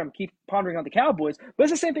 I'm sorry, I'm keep pondering on the Cowboys, but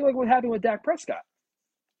it's the same thing like what happened with Dak Prescott.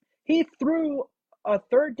 He threw a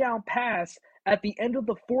third down pass at the end of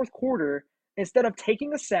the fourth quarter instead of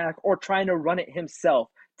taking a sack or trying to run it himself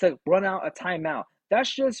to run out a timeout.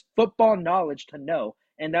 That's just football knowledge to know.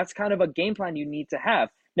 And that's kind of a game plan you need to have.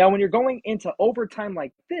 Now, when you're going into overtime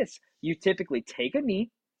like this, you typically take a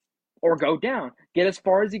knee or go down. Get as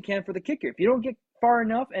far as you can for the kicker. If you don't get far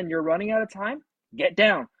enough and you're running out of time, get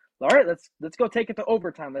down. All right, let's go take it to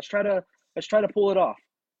overtime. Let's try to pull it off.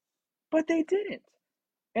 But they didn't.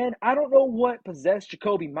 And I don't know what possessed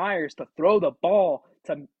Jakobi Meyers to throw the ball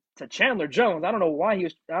to Chandler Jones. I don't know why he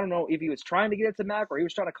was. I don't know if he was trying to get it to Mac or he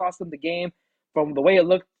was trying to cost them the game. From the way it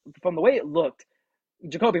looked,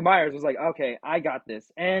 Jakobi Meyers was like, "Okay, I got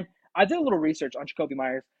this." And I did a little research on Jakobi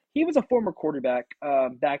Meyers. He was a former quarterback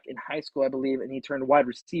back in high school, I believe, and he turned wide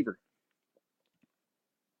receiver.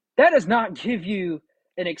 That does not give you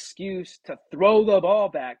an excuse to throw the ball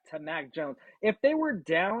back to Mac Jones. If they were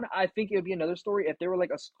down, I think it would be another story. If they were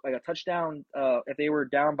like a touchdown, if they were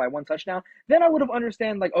down by one touchdown, then I would have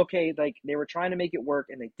understand like okay, like they were trying to make it work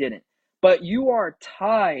and they didn't. But you are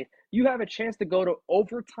tied. You have a chance to go to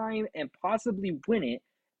overtime and possibly win it,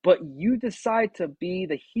 but you decide to be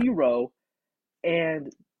the hero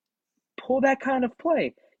and pull that kind of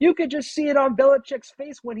play. You could just see it on Belichick's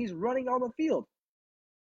face when he's running on the field.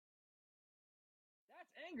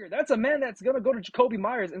 That's anger. That's a man that's going to go to Jakobi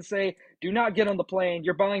Meyers and say, do not get on the plane.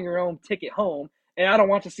 You're buying your own ticket home, and I don't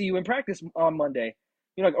want to see you in practice on Monday.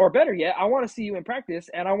 Or better yet, I want to see you in practice,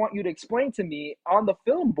 and I want you to explain to me on the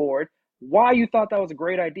film board why you thought that was a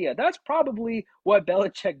great idea. That's probably what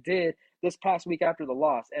Belichick did this past week after the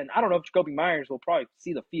loss. And I don't know if Jakobi Meyers will probably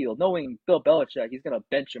see the field. Knowing Bill Belichick, he's going to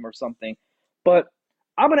bench him or something. But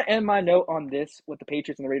I'm going to end my note on this with the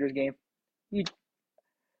Patriots and the Raiders game. You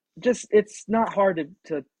it's not hard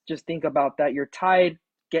to just think about that. You're tied,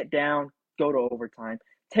 get down, go to overtime.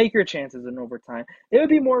 Take your chances in overtime. It would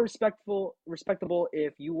be more respectable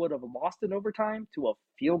if you would have lost in overtime to a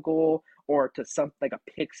field goal or to something like a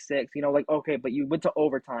pick six. Like okay, but you went to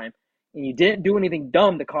overtime and you didn't do anything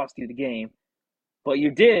dumb to cost you the game, but you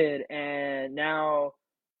did, and now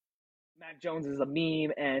Mac Jones is a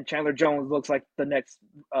meme, and Chandler Jones looks like the next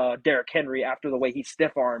Derrick Henry after the way he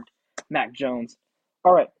stiff armed Mac Jones.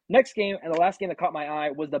 All right, next game and the last game that caught my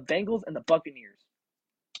eye was the Bengals and the Buccaneers.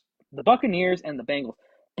 The Buccaneers and the Bengals.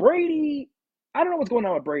 Brady, I don't know what's going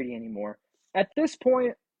on with Brady anymore. At this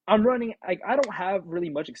point, I'm running like I don't have really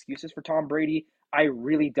much excuses for Tom Brady. I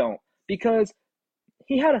really don't because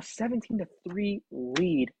he had a 17-3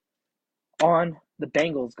 lead on the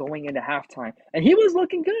Bengals going into halftime, and he was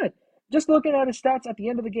looking good. Just looking at his stats at the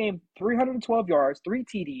end of the game, 312 yards, 3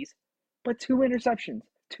 TDs, but 2 interceptions,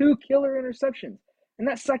 2 killer interceptions. In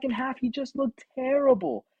that second half, he just looked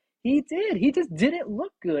terrible. He did. He just didn't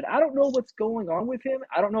look good. I don't know what's going on with him.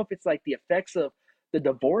 I don't know if it's like the effects of the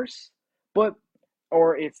divorce, but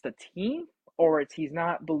or it's the team, or it's he's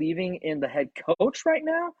not believing in the head coach right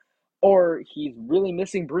now, or he's really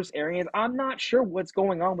missing Bruce Arians. I'm not sure what's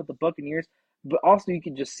going on with the Buccaneers, but also you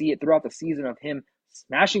can just see it throughout the season of him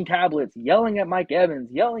smashing tablets, yelling at Mike Evans,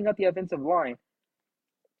 yelling at the offensive line.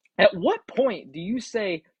 At what point do you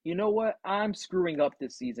say, you know what, I'm screwing up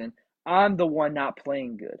this season. I'm the one not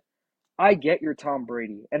playing good. I get your Tom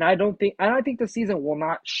Brady, and I think the season will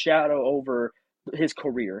not shadow over his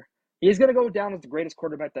career. He's going to go down as the greatest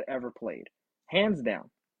quarterback that ever played, hands down.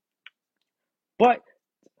 But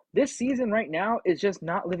this season right now is just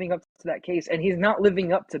not living up to that case, and he's not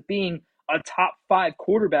living up to being a top 5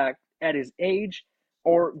 quarterback at his age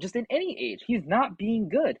or just in any age. He's not being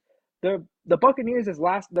good. The Buccaneers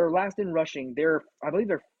they're last in rushing. I believe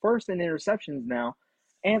they're first in interceptions now,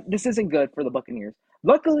 and this isn't good for the Buccaneers.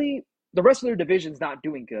 Luckily, the rest of their division's not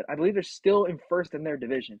doing good. I believe they're still in first in their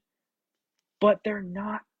division, but they're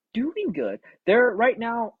not doing good. They're right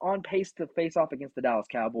now on pace to face off against the Dallas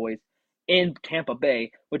Cowboys in Tampa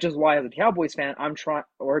Bay, which is why as a Cowboys fan,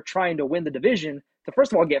 we're trying to win the division to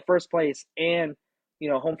first of all get first place and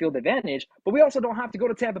home field advantage, but we also don't have to go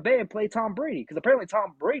to Tampa Bay and play Tom Brady, because apparently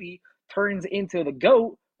Tom Brady turns into the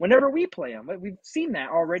GOAT whenever we play him. We've seen that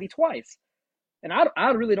already twice. And I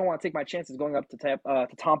really don't want to take my chances going up to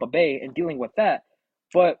Tampa Bay and dealing with that.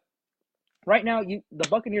 But right now, the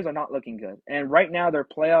Buccaneers are not looking good. And right now, their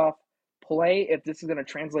playoff play, if this is going to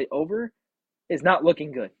translate over, is not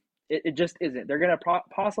looking good. It just isn't. They're going to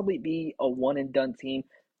possibly be a one and done team,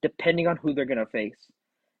 depending on who they're going to face.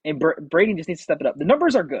 And Brady just needs to step it up. The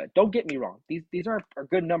numbers are good. Don't get me wrong. These are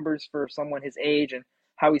good numbers for someone his age and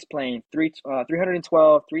how he's playing.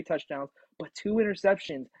 312, 3 touchdowns, but 2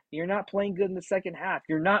 interceptions. You're not playing good in the second half.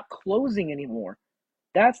 You're not closing anymore.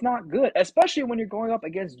 That's not good, especially when you're going up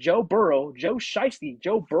against Joe Burrow, Joe Shiesty,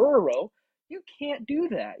 Joe Burrow. You can't do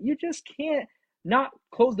that. You just can't not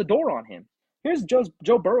close the door on him. Here's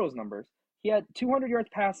Joe Burrow's numbers. He had 200 yards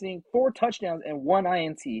passing, 4 touchdowns, and 1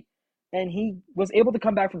 INT. And he was able to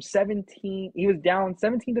come back from 17. He was down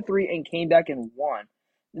 17-3 and came back and won.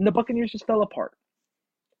 And the Buccaneers just fell apart.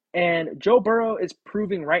 And Joe Burrow is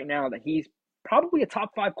proving right now that he's probably a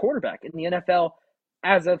top 5 quarterback in the NFL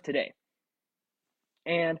as of today.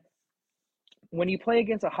 And when you play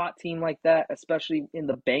against a hot team like that, especially in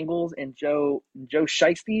the Bengals and Joe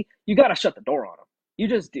Shiesty, you got to shut the door on them. You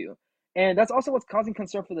just do. And that's also what's causing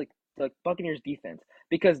concern for the Buccaneers defense,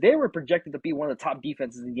 because they were projected to be one of the top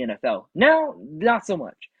defenses in the NFL. Now, not so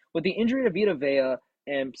much. With the injury to Vita Vea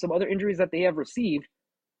and some other injuries that they have received,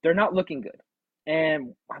 they're not looking good.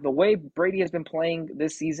 And the way Brady has been playing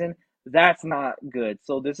this season, that's not good.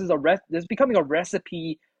 So this is becoming a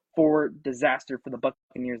recipe for disaster for the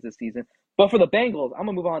Buccaneers this season. But for the Bengals, I'm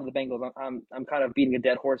gonna move on to the Bengals. I'm kind of beating a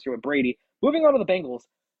dead horse here with Brady. Moving on to the Bengals,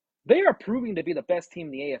 they are proving to be the best team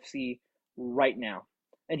in the AFC right now.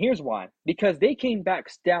 And here's why. Because they came back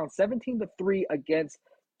down 17-3 against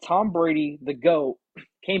Tom Brady, the GOAT,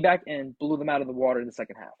 came back and blew them out of the water in the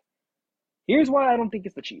second half. Here's why I don't think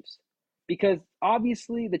it's the Chiefs. Because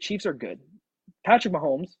obviously the Chiefs are good. Patrick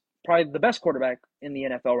Mahomes, probably the best quarterback in the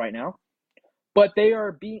NFL right now. But they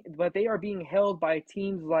are being held by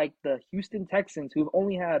teams like the Houston Texans, who've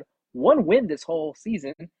only had one win this whole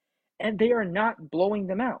season, and they are not blowing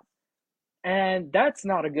them out. And that's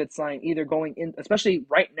not a good sign either, going in, especially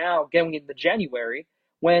right now, going into January,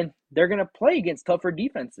 when they're going to play against tougher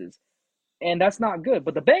defenses. And that's not good.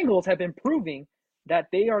 But the Bengals have been proving that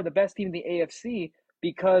they are the best team in the AFC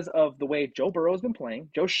because of the way Joe Burrow has been playing.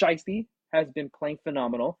 Joe Shiesty has been playing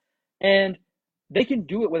phenomenal. And they can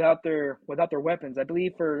do it without their weapons. I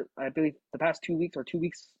believe the past 2 weeks or 2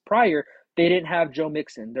 weeks prior, they didn't have Joe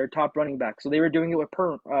Mixon, their top running back. So they were doing it with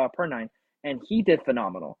Pernine, and he did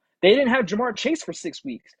phenomenal. They didn't have Jamar Chase for 6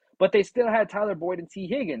 weeks, but they still had Tyler Boyd and T.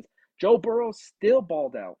 Higgins. Joe Burrow still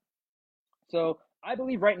balled out. So I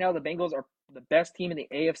believe right now the Bengals are the best team in the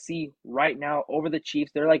AFC right now over the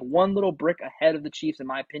Chiefs. They're like one little brick ahead of the Chiefs, in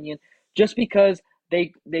my opinion, just because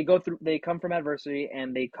they come from adversity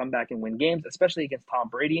and they come back and win games, especially against Tom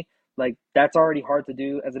Brady. Like, that's already hard to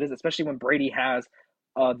do as it is, especially when Brady has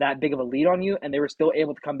that big of a lead on you, and they were still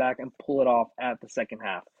able to come back and pull it off at the second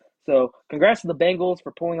half. So congrats to the Bengals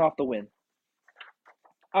for pulling off the win.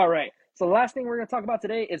 All right. So the last thing we're going to talk about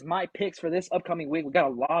today is my picks for this upcoming week. We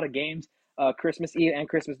got a lot of games, Christmas Eve and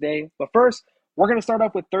Christmas Day. But first, we're going to start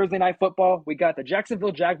off with Thursday Night Football. We got the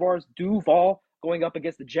Jacksonville Jaguars, Duval, going up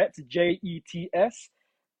against the Jets, Jets.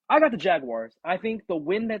 I got the Jaguars. I think the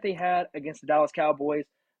win that they had against the Dallas Cowboys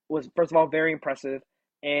was, first of all, very impressive.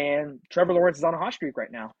 And Trevor Lawrence is on a hot streak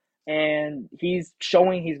right now. And he's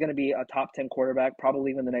showing he's going to be a top 10 quarterback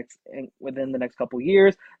probably within the next couple of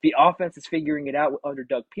years. The offense is figuring it out under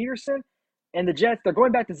Doug Peterson. And the Jets, they're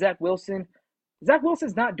going back to Zach Wilson. Zach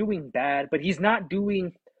Wilson's not doing bad, but he's not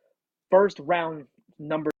doing first round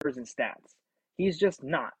numbers and stats. He's just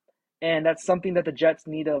not. And that's something that the Jets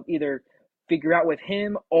need to either figure out with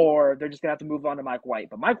him, or they're just going to have to move on to Mike White.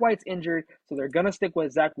 But Mike White's injured, so they're going to stick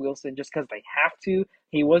with Zach Wilson just because they have to.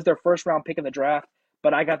 He was their first round pick in the draft,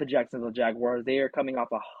 but I got the Jacksonville Jaguars. They are coming off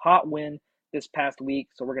a hot win this past week,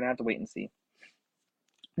 so we're going to have to wait and see.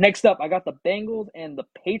 Next up, I got the Bengals and the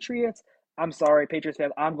Patriots. I'm sorry, Patriots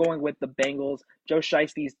fans. I'm going with the Bengals. Joe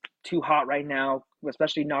Shiesty's too hot right now,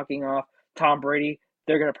 especially knocking off Tom Brady.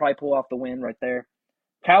 They're going to probably pull off the win right there.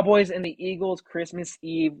 Cowboys and the Eagles, Christmas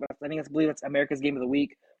Eve. I believe it's America's Game of the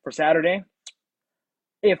Week for Saturday.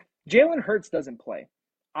 If Jalen Hurts doesn't play,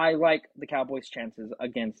 I like the Cowboys' chances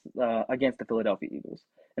against the Philadelphia Eagles.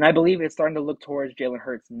 And I believe it's starting to look towards Jalen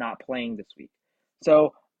Hurts not playing this week.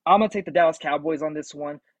 So I'm going to take the Dallas Cowboys on this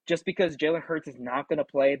one just because Jalen Hurts is not going to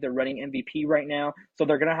play. They're running MVP right now. So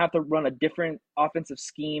they're going to have to run a different offensive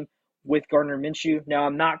scheme with Gardner Minshew. Now,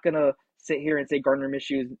 I'm not going to sit here and say Gardner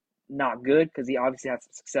Minshew is not good because he obviously had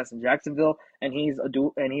some success in Jacksonville, and he's a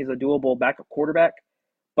doable backup quarterback.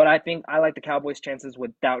 But I think I like the Cowboys' chances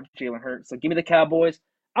without Jalen Hurts. So give me the Cowboys.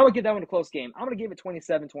 I would give that one a close game. I'm going to give it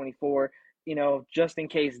 27-24, just in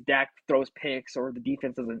case Dak throws picks or the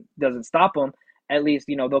defense doesn't stop them. At least,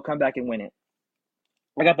 they'll come back and win it.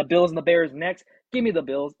 I got the Bills and the Bears next. Give me the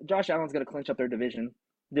Bills. Josh Allen's going to clinch up their division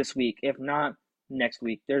this week. If not, next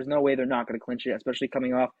week. There's no way they're not going to clinch it, especially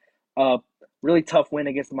coming off a really tough win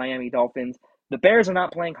against the Miami Dolphins. The Bears are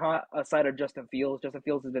not playing hot aside of Justin Fields. Justin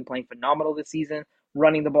Fields has been playing phenomenal this season,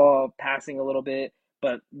 running the ball, passing a little bit.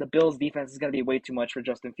 But the Bills' defense is going to be way too much for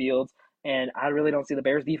Justin Fields. And I really don't see the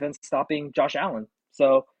Bears' defense stopping Josh Allen.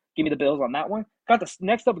 So give me the Bills on that one.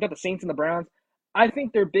 Next up, we got the Saints and the Browns. I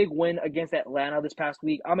think their big win against Atlanta this past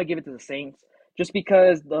week, I'm going to give it to the Saints just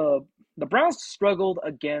because the Browns struggled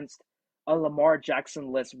against a Lamar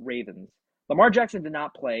Jackson-less Ravens. Lamar Jackson did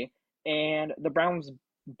not play, and the Browns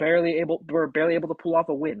were barely able to pull off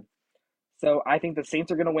a win. So I think the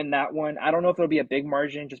Saints are going to win that one. I don't know if it'll be a big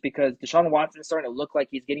margin just because Deshaun Watson is starting to look like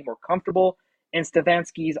he's getting more comfortable in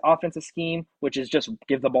Stefanski's offensive scheme, which is just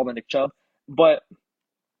give the ball to Nick Chubb. But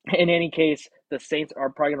in any case, the Saints are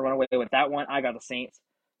probably going to run away with that one. I got the Saints.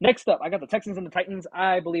 Next up, I got the Texans and the Titans.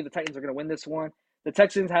 I believe the Titans are going to win this one. The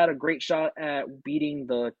Texans had a great shot at beating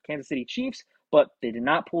the Kansas City Chiefs, but they did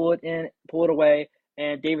not pull it away.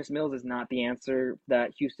 And Davis Mills is not the answer that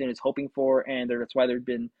Houston is hoping for, and that's why they've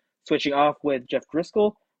been switching off with Jeff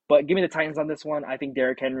Driscoll. But give me the Titans on this one. I think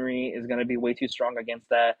Derrick Henry is going to be way too strong against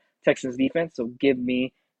that Texans defense. So give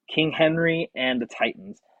me King Henry and the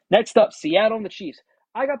Titans. Next up, Seattle and the Chiefs.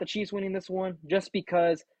 I got the Chiefs winning this one just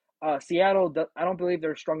because Seattle, I don't believe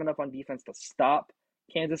they're strong enough on defense to stop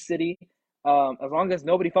Kansas City. As long as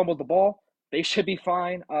nobody fumbles the ball, they should be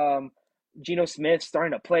fine. Geno Smith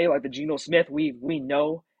starting to play like the Geno Smith we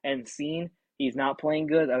know and seen. He's not playing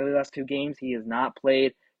good. Out of the last two games, he has not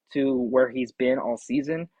played to where he's been all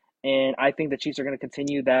season. And I think the Chiefs are going to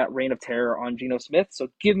continue that reign of terror on Geno Smith. So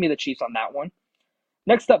give me the Chiefs on that one.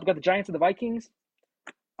 Next up, we got the Giants and the Vikings.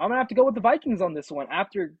 I'm going to have to go with the Vikings on this one.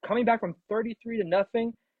 After coming back from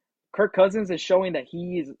 33-0, Kirk Cousins is showing that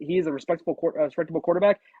he is a respectable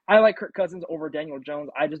quarterback. I like Kirk Cousins over Daniel Jones.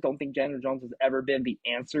 I just don't think Daniel Jones has ever been the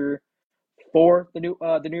answer for the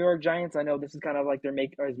New York Giants. I know this is kind of like their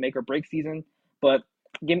make or break season, but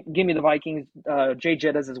give me the Vikings. Jay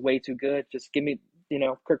Jettas is way too good. Just give me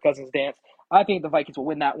Kirk Cousins dance. I think the Vikings will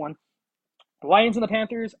win that one. The Lions and the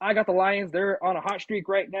Panthers. I got the Lions. They're on a hot streak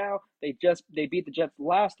right now. They beat the Jets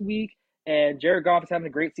last week, and Jared Goff is having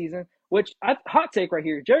a great season. Which hot take right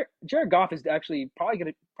here. Jared Goff is actually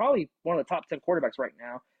probably one of the top 10 quarterbacks right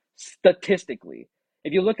now statistically.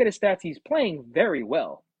 If you look at his stats, he's playing very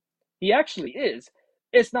well. He actually is.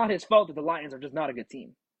 It's not his fault that the Lions are just not a good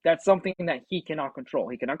team. That's something that he cannot control.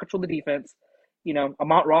 He cannot control the defense.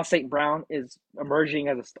 Amon-Ra St. Brown is emerging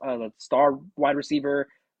as a star wide receiver.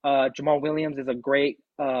 Jamal Williams is a great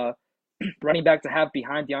running back to have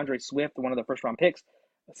behind DeAndre Swift, one of the first round picks.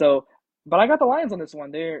 So, but I got the Lions on this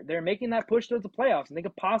one. They're making that push towards the playoffs, and they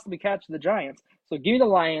could possibly catch the Giants. So give me the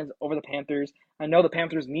Lions over the Panthers. I know the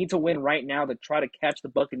Panthers need to win right now to try to catch the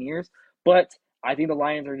Buccaneers, but I think the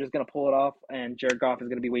Lions are just going to pull it off, and Jared Goff is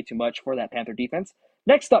going to be way too much for that Panther defense.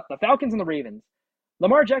 Next up, the Falcons and the Ravens.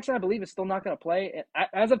 Lamar Jackson, I believe, is still not going to play.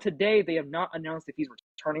 As of today, they have not announced if he's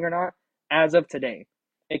returning or not. As of today,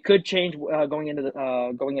 it could change going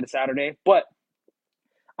into Saturday. But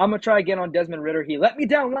I'm gonna try again on Desmond Ridder. He let me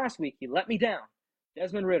down last week. He let me down.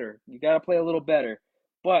 Desmond Ridder, you got to play a little better.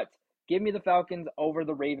 But give me the Falcons over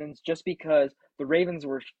the Ravens just because the Ravens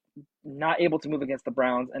were not able to move against the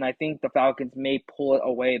Browns, and I think the Falcons may pull it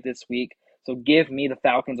away this week. So give me the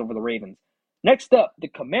Falcons over the Ravens. Next up, the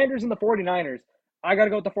Commanders and the 49ers. I got to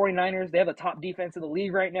go with the 49ers. They have the top defense in the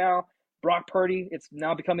league right now. Brock Purdy, it's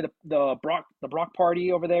now becoming the Brock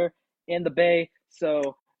party over there in the Bay.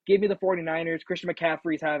 So give me the 49ers. Christian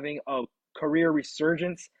McCaffrey's having a career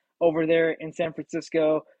resurgence over there in San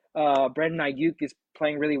Francisco. Brandon Ayuk is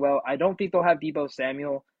playing really well. I don't think they'll have Deebo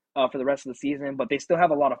Samuel for the rest of the season, but they still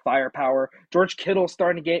have a lot of firepower. George Kittle's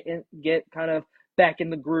starting to get kind of back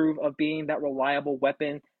in the groove of being that reliable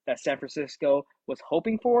weapon that San Francisco was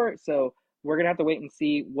hoping for. So we're going to have to wait and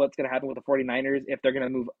see what's going to happen with the 49ers, if they're going to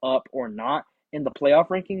move up or not in the playoff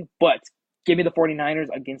ranking. But give me the 49ers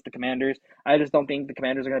against the Commanders. I just don't think the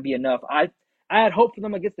Commanders are going to be enough. I had hope for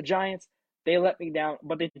them against the Giants. They let me down,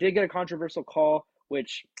 but they did get a controversial call,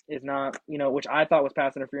 which is not, which I thought was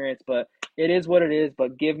pass interference, but it is what it is.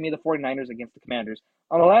 But give me the 49ers against the Commanders.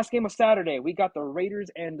 On the last game of Saturday, we got the Raiders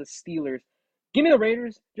and the Steelers. Give me the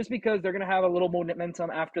Raiders just because they're going to have a little more momentum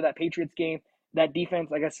after that Patriots game. that defense,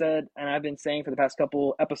 like I said, and I've been saying for the past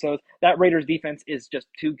couple episodes, that Raiders defense is just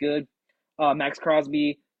too good. Max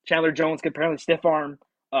Crosby, Chandler Jones could apparently stiff arm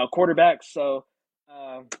quarterbacks. So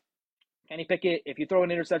uh, Kenny Pickett, if you throw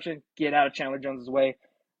an interception, get out of Chandler Jones's way.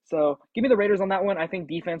 So give me the Raiders on that one. I think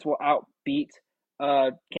defense will outbeat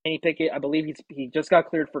uh, Kenny Pickett. I believe he just got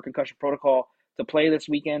cleared for concussion protocol to play this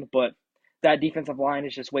weekend, but that defensive line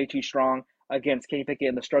is just way too strong against Kenny Pickett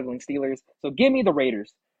and the struggling Steelers. So give me the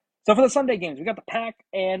Raiders. So for the Sunday games, we got the Pack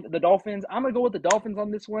and the Dolphins. I'm gonna go with the Dolphins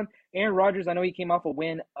on this one. Aaron Rodgers, I know he came off a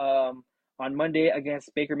win on Monday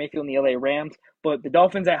against Baker Mayfield and the LA Rams, but the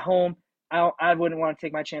Dolphins at home, I wouldn't want to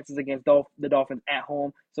take my chances against the Dolphins at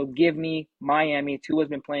home. So give me Miami. Tua's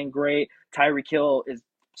been playing great. Tyreek Hill is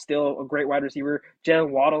still a great wide receiver.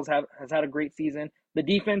 Jalen Waddles has had a great season. The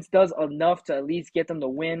defense does enough to at least get them to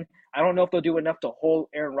win. I don't know if they'll do enough to hold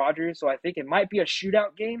Aaron Rodgers, so I think it might be a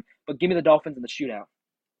shootout game, but give me the Dolphins in the shootout.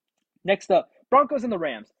 Next up, Broncos and the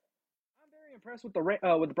Rams. I'm very impressed with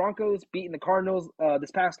the Broncos beating the Cardinals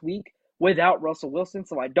this past week without Russell Wilson.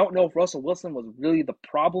 So I don't know if Russell Wilson was really the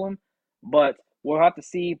problem, but we'll have to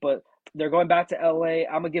see. But they're going back to LA.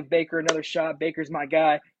 I'm gonna give Baker another shot. Baker's my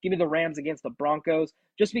guy. Give me the Rams against the Broncos,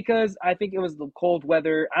 just because I think it was the cold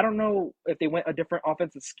weather. I don't know if they went a different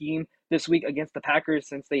offensive scheme this week against the Packers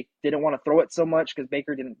since they didn't want to throw it so much because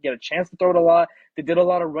Baker didn't get a chance to throw it a lot. They did a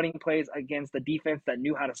lot of running plays against the defense that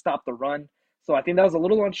knew how to stop the run. So I think that was a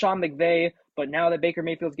little on Sean McVay, but now that Baker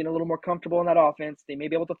Mayfield's getting a little more comfortable in that offense, they may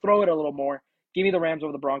be able to throw it a little more. Give me the Rams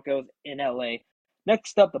over the Broncos in LA.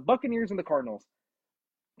 Next up, the Buccaneers and the Cardinals.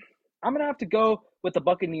 I'm going to have to go with the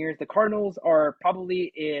Buccaneers. The Cardinals are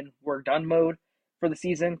probably in we're done mode for the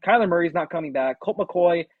season. Kyler Murray's not coming back. Colt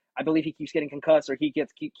McCoy, I believe he keeps getting concussed or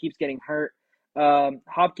keeps getting hurt.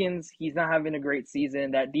 Hopkins, he's not having a great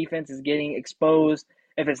season. That defense is getting exposed.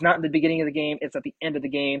 If it's not in the beginning of the game, it's at the end of the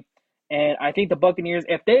game. And I think the Buccaneers,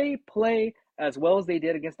 if they play as well as they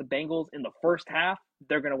did against the Bengals in the first half,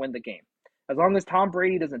 they're going to win the game. As long as Tom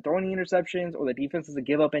Brady doesn't throw any interceptions or the defense doesn't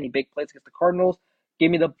give up any big plays against the Cardinals,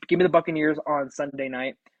 give me the Buccaneers on Sunday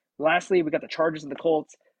night. Lastly, we got the Chargers and the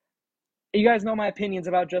Colts. You guys know my opinions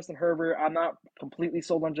about Justin Herbert. I'm not completely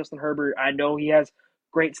sold on Justin Herbert. I know he has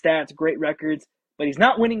great stats, great records, but he's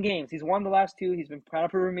not winning games. He's won the last two. He's been kind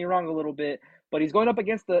of proving me wrong a little bit, but he's going up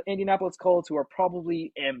against the Indianapolis Colts, who are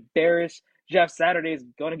probably embarrassed. Jeff Saturday is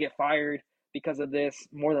going to get fired because of this,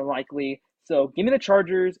 more than likely. So give me the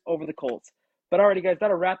Chargers over the Colts. But alrighty, guys,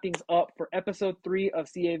 that'll wrap things up for episode 3 of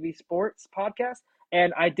CAV Sports Podcast.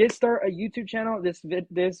 And I did start a YouTube channel. This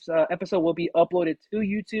episode will be uploaded to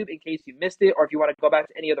YouTube in case you missed it, or if you want to go back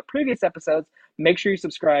to any of the previous episodes, make sure you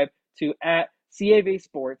subscribe to @CAV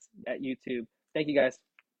Sports at YouTube. Thank you, guys.